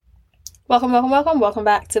Welcome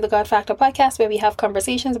back to the God Factor podcast, where we have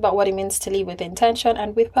conversations about what it means to live with intention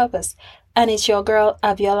and with purpose. And it's your girl,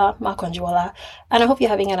 Abiola Makanjuola. And I hope you're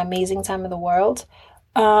having an amazing time in the world.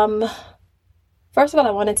 First of all,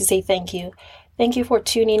 I wanted to say thank you. Thank you for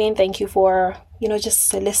tuning in. Thank you for,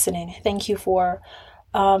 just listening. Thank you for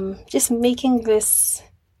just making this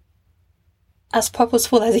as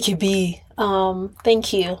purposeful as it could be.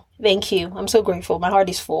 Thank you. I'm so grateful. My heart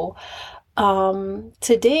is full.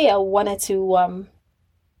 Today I wanted to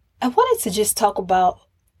just talk about,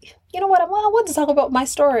 I want to talk about my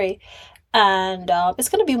story, and it's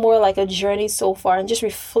going to be more like a journey so far and just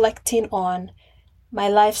reflecting on my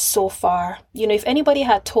life so far. If anybody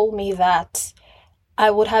had told me that I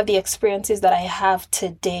would have the experiences that I have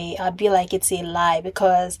today, I'd be like, it's a lie,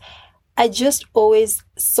 because I just always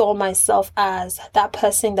saw myself as that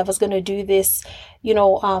person that was going to do this,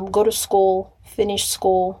 go to school, finish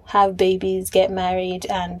school, have babies, get married,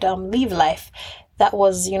 and live life. That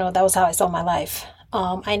was how I saw my life.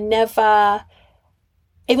 I never,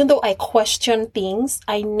 even though I questioned things,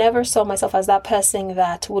 I never saw myself as that person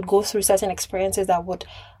that would go through certain experiences that would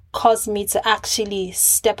cause me to actually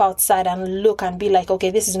step outside and look and be like,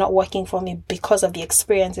 okay, this is not working for me because of the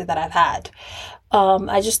experiences that I've had.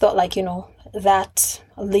 I just thought that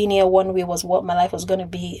linear one way was what my life was going to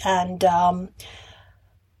be. And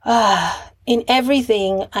in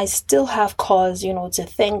everything, I still have cause, to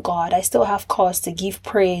thank God. I still have cause to give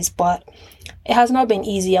praise, but it has not been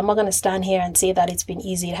easy. I'm not going to stand here and say that it's been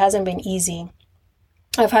easy. It hasn't been easy.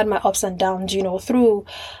 I've had my ups and downs, through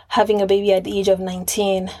having a baby at the age of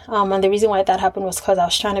 19. And the reason why that happened was because I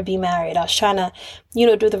was trying to be married. I was trying to,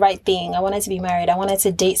 do the right thing. I wanted to be married. I wanted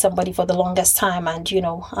to date somebody for the longest time and,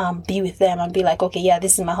 be with them and be like, okay, yeah,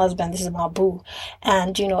 this is my husband. This is my boo.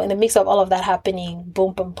 And, in the mix of all of that happening,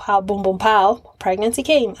 boom, boom, pow, pregnancy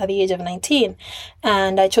came at the age of 19.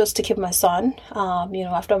 And I chose to keep my son,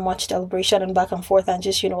 after much deliberation and back and forth and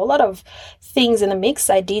just, a lot of things in the mix.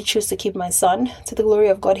 I did choose to keep my son. To the glory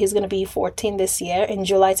of God, he's going to be 14 this year, in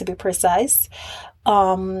July to be precise.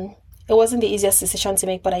 It wasn't the easiest decision to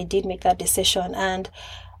make, but I did make that decision, and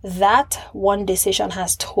that one decision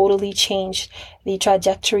has totally changed the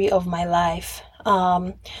trajectory of my life.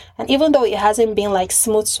 And even though it hasn't been like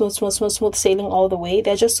smooth sailing all the way,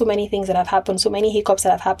 there's just so many things that have happened, so many hiccups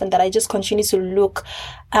that have happened, that I just continue to look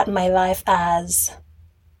at my life as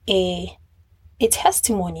a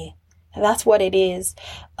testimony. That's what it is.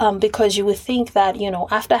 Because you would think that,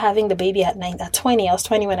 after having the baby at 20, I was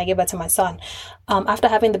 20 when I gave birth to my son. After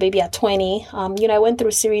having the baby at 20, I went through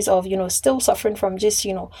a series of, still suffering from just,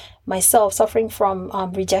 myself, suffering from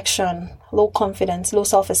rejection, low confidence, low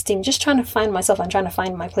self-esteem, just trying to find myself and trying to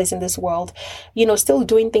find my place in this world, still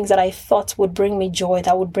doing things that I thought would bring me joy,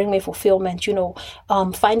 that would bring me fulfillment,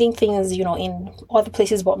 finding things, in other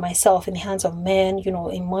places but myself, in the hands of men,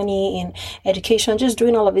 in money, in education, just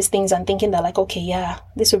doing all of these things and thinking that okay, yeah,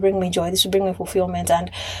 this will bring me joy, this will bring me fulfillment. And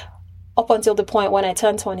up until the point when I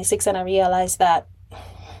turned 26 and I realized that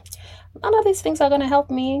none of these things are going to help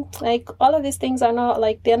me. All of these things are not,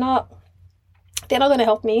 they're not going to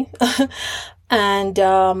help me.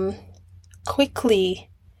 And quickly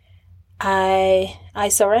I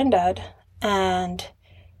surrendered. And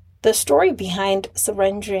the story behind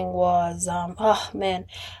surrendering was,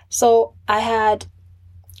 so I had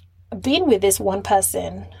been with this one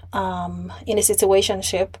person in a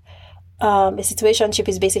situationship. A situationship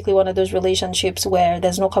is basically one of those relationships where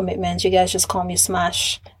there's no commitment. You guys just come, you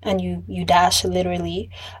smash, and you dash,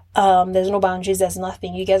 literally. There's no boundaries, there's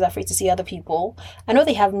nothing. You guys are free to see other people. I know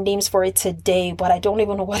they have names for it today, but I don't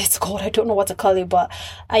even know what it's called. I don't know what to call it, but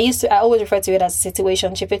I always refer to it as a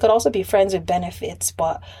situationship. It could also be friends with benefits,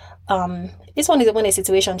 but this one isn't a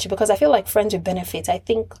situationship, because I feel like friends with benefits, I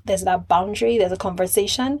think there's that boundary, there's a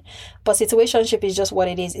conversation, but situationship is just what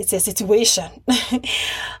it is. It's a situation.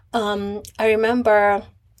 I remember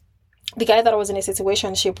the guy that I was in a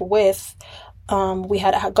situationship with, we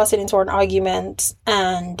had gotten into an argument,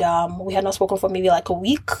 and we had not spoken for maybe a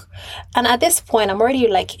week. And at this point, I'm already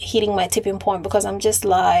hitting my tipping point, because I'm just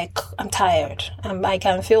I'm tired. I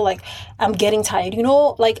can feel like I'm getting tired.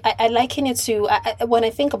 I liken it to, when I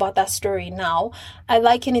think about that story now, I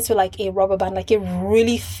liken it to a rubber band, a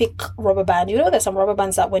really thick rubber band. There's some rubber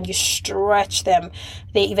bands that when you stretch them,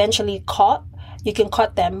 they eventually cut. You can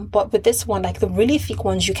cut them, but with this one, the really thick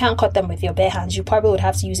ones, you can't cut them with your bare hands. You probably would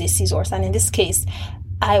have to use a scissors. And in this case,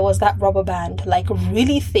 I was that rubber band,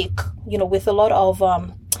 really thick, with a lot of,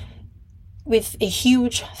 with a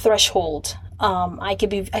huge threshold. I could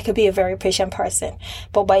be a very patient person,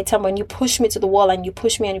 but by the time when you push me to the wall and you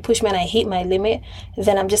push me and I hit my limit,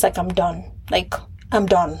 then I'm just I'm done. I'm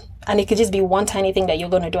done. And it could just be one tiny thing that you're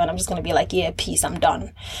going to do, and I'm just going to be like, yeah, peace, I'm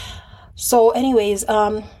done. So anyways,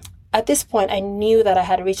 at this point, I knew that I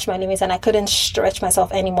had reached my limits and I couldn't stretch myself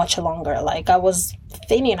any much longer. Like, I was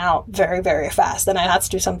thinning out very, very fast, and I had to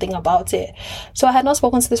do something about it. So I had not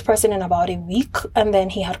spoken to this person in about a week, and then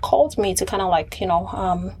he had called me to kind of like,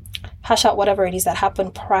 hash out whatever it is that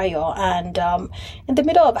happened prior. And in the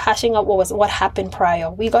middle of hashing out what happened prior,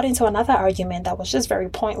 we got into another argument that was just very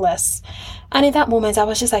pointless. And in that moment, I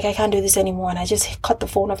was just like, I can't do this anymore. And I just cut the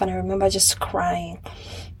phone off, and I remember just crying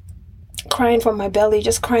from my belly,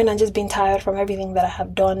 just crying and just being tired from everything that I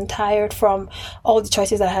have done, tired from all the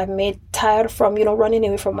choices that I have made, tired from, running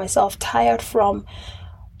away from myself, tired from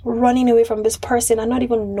running away from this person and not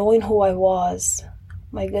even knowing who I was.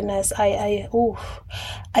 My goodness, I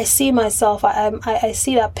see myself, I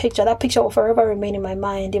see that picture will forever remain in my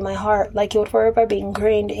mind, in my heart, like it would forever be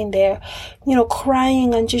ingrained in there,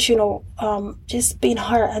 crying and just, just being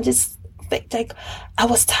hurt and just like, I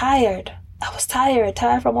was tired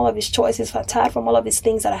from all of these choices, tired from all of these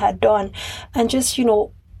things that I had done. And just,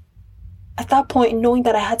 at that point, knowing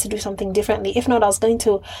that I had to do something differently. If not, I was going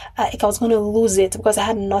to lose it, because I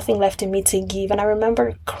had nothing left in me to give. And I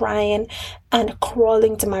remember crying and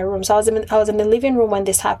crawling to my room. So I was in the living room when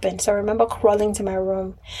this happened. So I remember crawling to my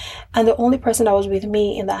room. And the only person that was with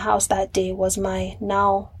me in the house that day was my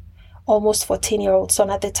now almost 14-year-old son.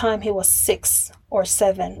 At the time, he was 6 or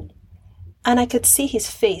 7. And I could see his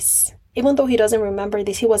face. Even though he doesn't remember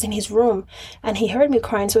this, he was in his room and he heard me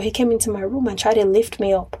crying. So he came into my room and tried to lift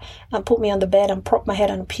me up and put me on the bed and prop my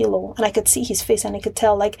head on a pillow. And I could see his face, and I could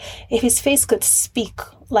tell, like, if his face could speak,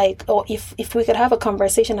 like, or if we could have a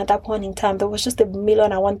conversation at that point in time, there was just a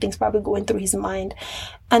million and one things probably going through his mind.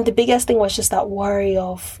 And the biggest thing was just that worry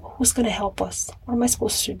of, who's going to help us? What am I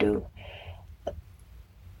supposed to do?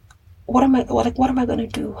 What am I going to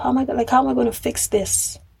do? How am I going to fix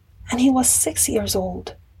this? And he was 6 years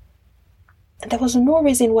old. And there was no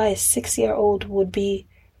reason why a 6-year-old would be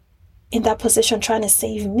in that position trying to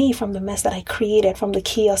save me from the mess that I created, from the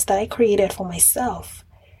chaos that I created for myself.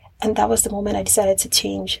 And that was the moment I decided to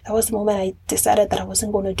change. That was the moment I decided that I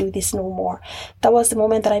wasn't going to do this no more. That was the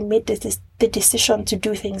moment that I made the decision to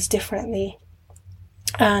do things differently.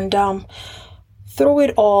 And through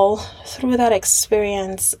it all, through that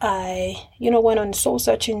experience, I, went on a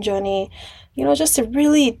soul-searching journey, just to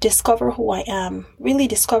really discover who I am, really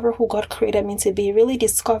discover who God created me to be, really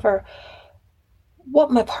discover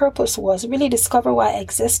what my purpose was, really discover why I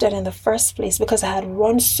existed in the first place, because I had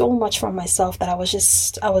run so much from myself that I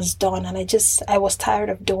was done, and I was tired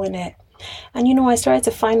of doing it. And, I started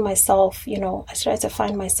to find myself, I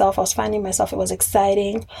was finding myself, it was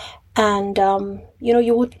exciting. And,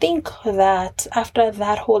 you would think that after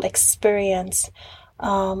that whole experience,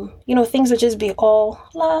 things would just be all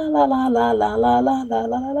la la la la la la la la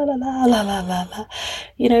la la la la la la la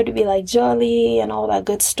la, to be like jolly and all that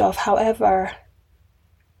good stuff. However,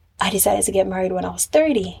 I decided to get married when I was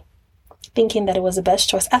 30, thinking that it was the best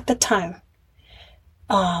choice at the time.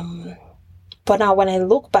 But now when I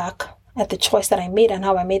look back at the choice that I made and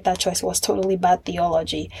how I made that choice, it was totally bad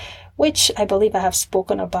theology, which I believe I have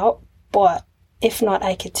spoken about, but if not,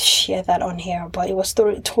 I could share that on here. But it was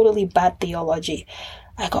totally bad theology.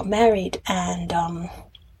 I got married and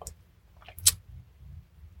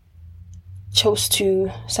chose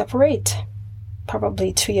to separate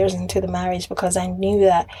probably 2 years into the marriage, because I knew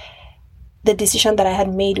that the decision that I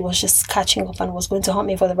had made was just catching up and was going to haunt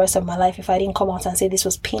me for the rest of my life if I didn't come out and say this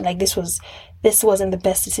was pain, like this wasn't the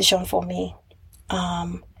best decision for me.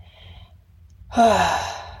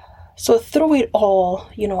 So through it all,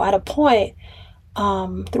 at a point,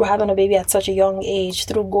 through having a baby at such a young age,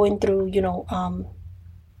 through going through,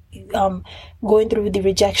 going through the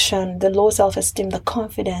rejection, the low self-esteem, the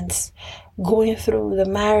confidence, going through the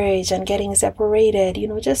marriage and getting separated,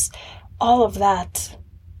 just all of that.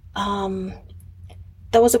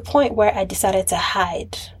 There was a point where I decided to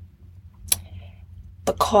hide,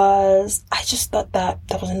 because I just thought that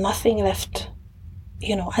there was nothing left.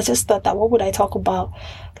 I just thought that, what would I talk about?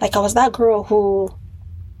 Like, I was that girl who,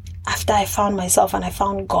 after I found myself and I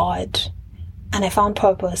found God and I found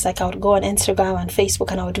purpose, like, I would go on Instagram and Facebook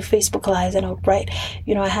and I would do Facebook Lives and I would write,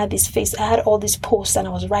 I had all these posts and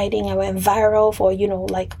I was writing. I went viral for,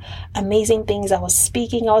 like, amazing things. I was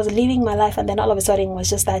speaking, I was living my life, and then all of a sudden it was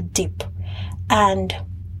just that dip. And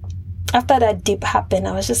after that dip happened,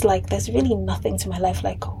 I was just like, there's really nothing to my life.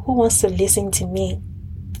 Like, who wants to listen to me?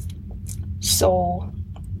 So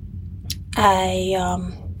I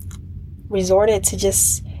resorted to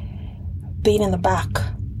just being in the back,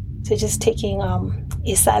 to just taking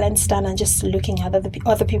a silent stand and just looking at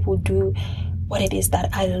other people do what it is that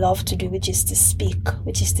I love to do, which is to speak,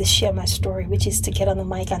 which is to share my story, which is to get on the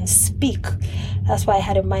mic and speak. That's why I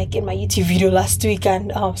had a mic in my YouTube video last week,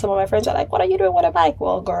 and some of my friends are like, what are you doing with a mic?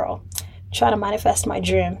 Well, girl, trying to manifest my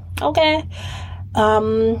dream. Okay.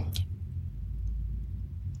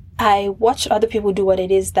 I watch other people do what it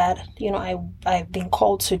is that, I've been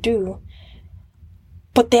called to do.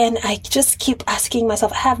 But then I just keep asking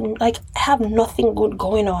myself, I have nothing good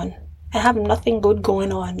going on. I have nothing good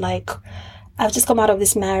going on. Like, I've just come out of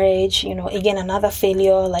this marriage, again, another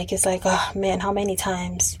failure. Like, it's like, oh man, how many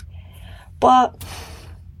times? But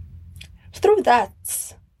through that,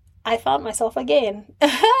 I found myself again.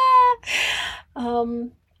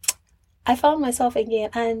 I found myself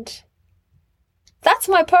again, and that's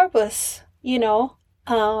my purpose,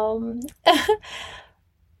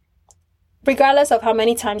 regardless of how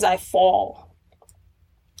many times I fall,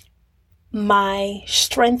 my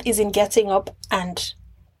strength is in getting up and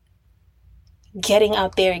getting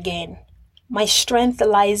out there again. My strength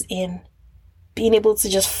lies in being able to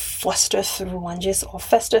just fester through I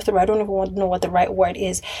don't even know what the right word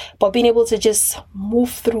is, but being able to just move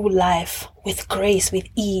through life with grace, with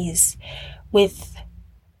ease, with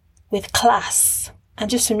class, and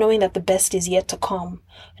just knowing that the best is yet to come,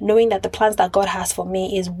 knowing that the plans that God has for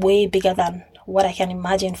me is way bigger than what I can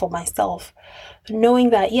imagine for myself,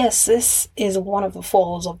 knowing that yes, this is one of the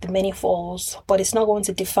falls of the many falls, but it's not going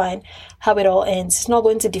to define how it all ends. It's not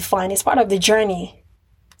going to define, it's part of the journey.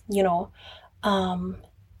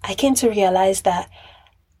 I came to realize that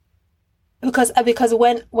because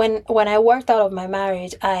when I worked out of my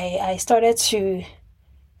marriage, I started to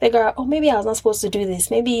figure out, maybe I was not supposed to do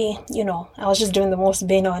this. Maybe, I was just doing the most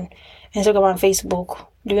being on Instagram and Facebook,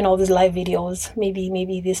 doing all these live videos.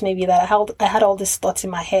 Maybe this, maybe that. I had all these thoughts in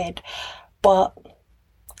my head. But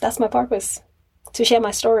that's my purpose, to share my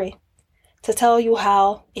story, to tell you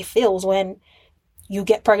how it feels when you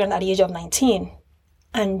get pregnant at the age of 19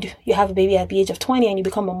 and you have a baby at the age of 20 and you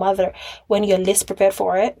become a mother when you're least prepared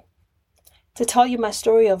for it. To tell you my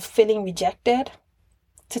story of feeling rejected.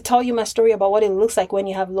 To tell you my story about what it looks like when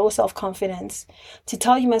you have low self-confidence. To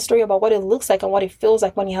tell you my story about what it looks like and what it feels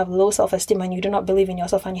like when you have low self-esteem and you do not believe in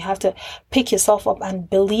yourself, and you have to pick yourself up and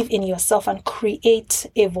believe in yourself and create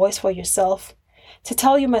a voice for yourself. To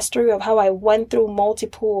tell you my story of how I went through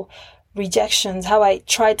multiple rejections, how I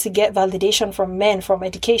tried to get validation from men, from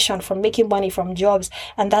education, from making money, from jobs,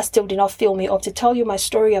 and that still did not fill me up. To tell you my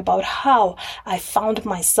story about how I found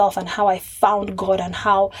myself and how I found God and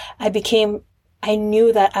how I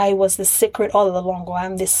knew that I was the secret all along, or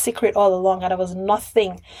I'm the secret all along, and I was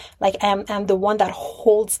nothing. Like I'm the one that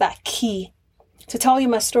holds that key. To tell you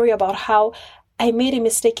my story about how I made a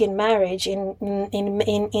mistake in marriage, in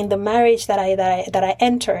the marriage that I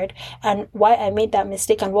entered, and why I made that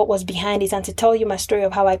mistake and what was behind it, and to tell you my story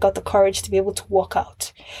of how I got the courage to be able to walk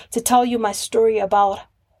out. To tell you my story about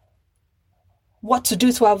what to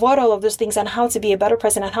do to avoid all of those things, and how to be a better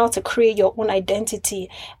person, and how to create your own identity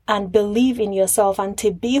and believe in yourself, and to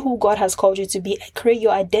be who God has called you to be. Create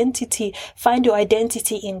your identity, find your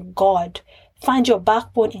identity in God, find your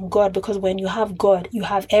backbone in God, because when you have God, you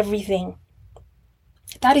have everything.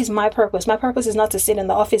 That is my purpose. My purpose is not to sit in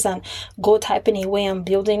the office and go typing away and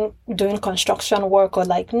doing construction work, or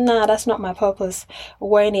that's not my purpose.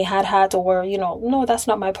 Wearing a hard hat, or no, that's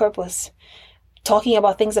not my purpose. Talking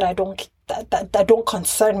about things that that don't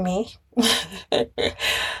concern me,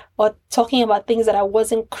 or talking about things that I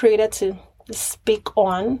wasn't created to speak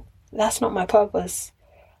on. That's not my purpose.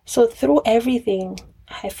 So through everything,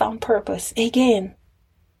 I found purpose again.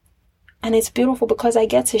 And it's beautiful because I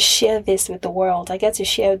get to share this with the world. I get to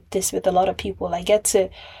share this with a lot of people. I get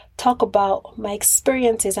to talk about my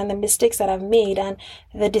experiences and the mistakes that I've made, and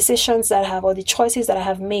the decisions that I have, or the choices that I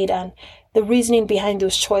have made, and the reasoning behind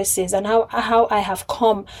those choices, and how I have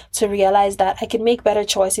come to realize that I can make better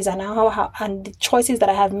choices, and and the choices that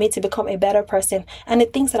I have made to become a better person, and the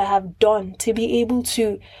things that I have done to be able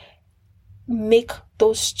to make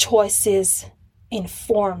those choices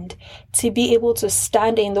informed, to be able to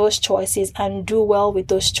stand in those choices and do well with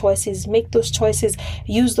those choices, make those choices,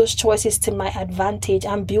 use those choices to my advantage,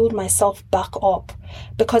 and build myself back up.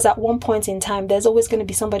 Because at one point in time, there's always going to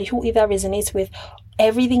be somebody who either resonates with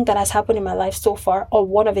everything that has happened in my life so far, or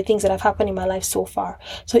one of the things that have happened in my life so far.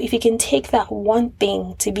 So if you can take that one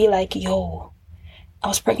thing to be like, yo, I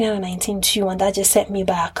was pregnant at 19 too, and that just set me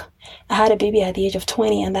back. I had a baby at the age of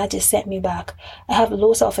 20, and that just set me back. I have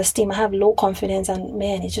low self-esteem, I have low confidence, and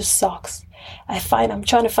man, it just sucks. I'm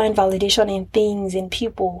trying to find validation in things, in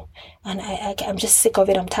people, and I'm just sick of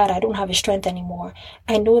it. I'm tired. I don't have the strength anymore.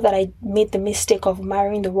 I know that I made the mistake of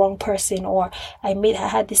marrying the wrong person, or I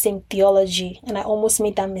had the same theology, and I almost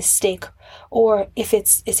made that mistake. Or if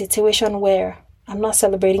it's a situation where I'm not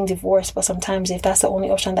celebrating divorce, but sometimes if that's the only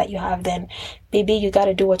option that you have, then maybe you got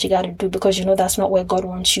to do what you got to do, because you know that's not where God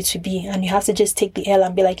wants you to be. And you have to just take the L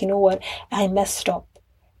and be like, you know what? I messed up.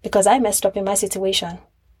 Because I messed up in my situation.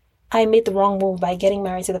 I made the wrong move by getting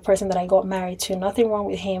married to the person that I got married to. Nothing wrong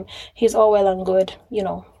with him. He's all well and good. You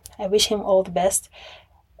know, I wish him all the best.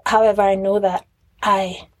 However, I know that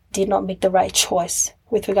I did not make the right choice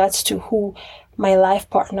with regards to who my life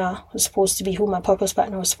partner was supposed to be, who my purpose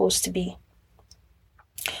partner was supposed to be.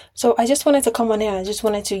 So I just wanted to come on here. I just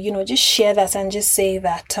wanted to, just share that and just say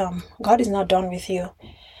that God is not done with you.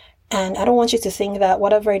 And I don't want you to think that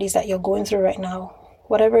whatever it is that you're going through right now,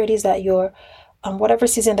 whatever it is that you're whatever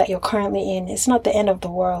season that you're currently in, it's not the end of the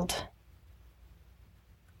world.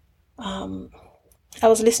 I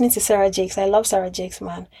was listening to Sarah Jakes. I love Sarah Jakes,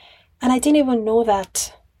 man. And I didn't even know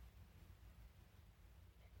that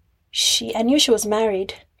I knew she was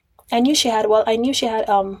married. I knew she had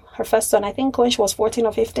her first son, I think when she was 14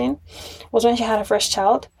 or 15, was when she had her first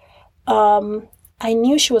child. I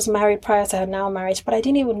knew she was married prior to her now marriage, but I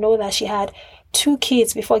didn't even know that she had 2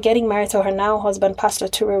 kids before getting married to her now husband, Pastor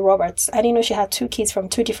Ture Roberts. I didn't know she had 2 kids from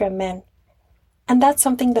 2 different men. And that's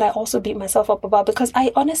something that I also beat myself up about, because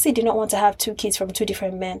I honestly did not want to have 2 kids from 2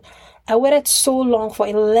 different men. I waited so long, for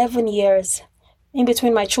 11 years in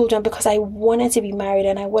between my children, because I wanted to be married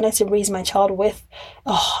and I wanted to raise my child with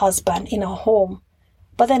a husband in a home.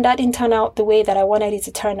 But then that didn't turn out the way that I wanted it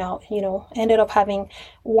to turn out, Ended up having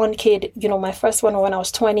 1 kid, my first one when I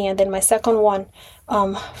was 20, and then my second one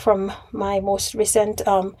from my most recent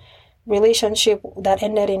relationship that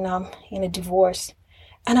ended in a divorce.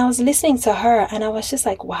 And I was listening to her and I was just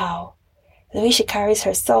like, wow, the way she carries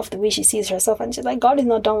herself, the way she sees herself. And she's like, God is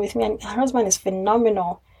not done with me. And her husband is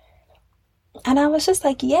phenomenal. And I was just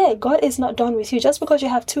like, yeah, God is not done with you. Just because you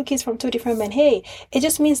have 2 kids from 2 different men, hey, it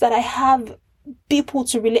just means that I have people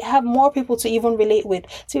to relate, have more people to even relate with,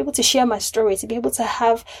 to be able to share my story, to be able to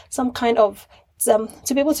have some kind of,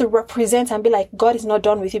 to be able to represent and be like, God is not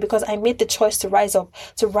done with you, because I made the choice to rise up,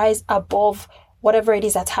 to rise above whatever it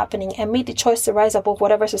is that's happening. I made the choice to rise above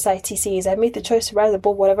whatever society says. I made the choice to rise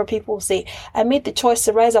above whatever people say. I made the choice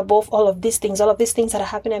to rise above all of these things that are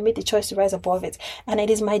happening. I made the choice to rise above it. And it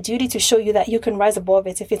is my duty to show you that you can rise above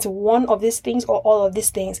it. If it's one of these things or all of these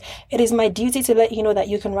things, it is my duty to let you know that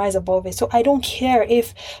you can rise above it. So I don't care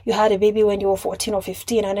if you had a baby when you were 14 or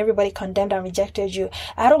 15 and everybody condemned and rejected you.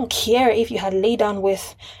 I don't care if you had laid down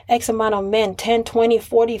with X amount of men, 10, 20,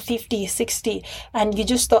 40, 50, 60, and you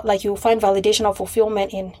just thought like you find validation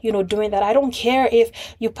fulfillment in doing that. I don't care if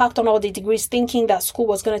you packed on all the degrees thinking that school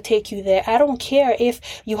was going to take you there. I don't care if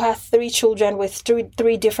you had 3 children with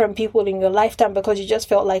three different people in your lifetime because you just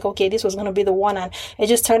felt like, okay, this was going to be the one and it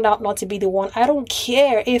just turned out not to be the one. I don't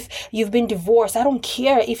care if you've been divorced. I don't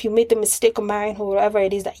care if you made the mistake of marrying whoever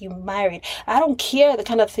it is that you married. I don't care the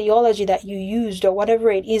kind of theology that you used or whatever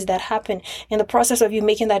it is that happened in the process of you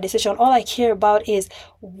making that decision. All I care about is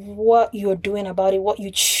what you're doing about it, what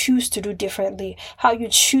you choose to do differently, how you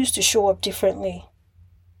choose to show up differently.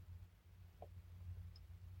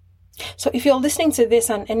 So if you're listening to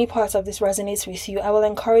this and any part of this resonates with you, I will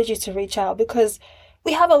encourage you to reach out, because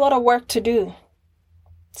we have a lot of work to do.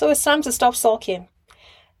 So it's time to stop sulking.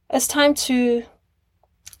 It's time to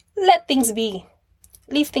let things be,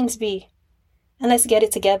 leave things be, and let's get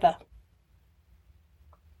it together.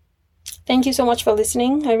 Thank you so much for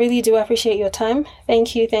listening. I really do appreciate your time.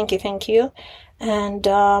 Thank you. And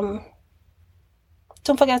don't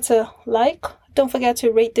forget to don't forget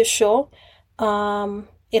to rate this show.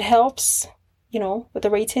 It helps, with the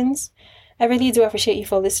ratings. I really do appreciate you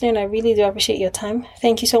for listening. I really do appreciate your time.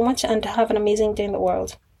 Thank you so much and have an amazing day in the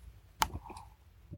world.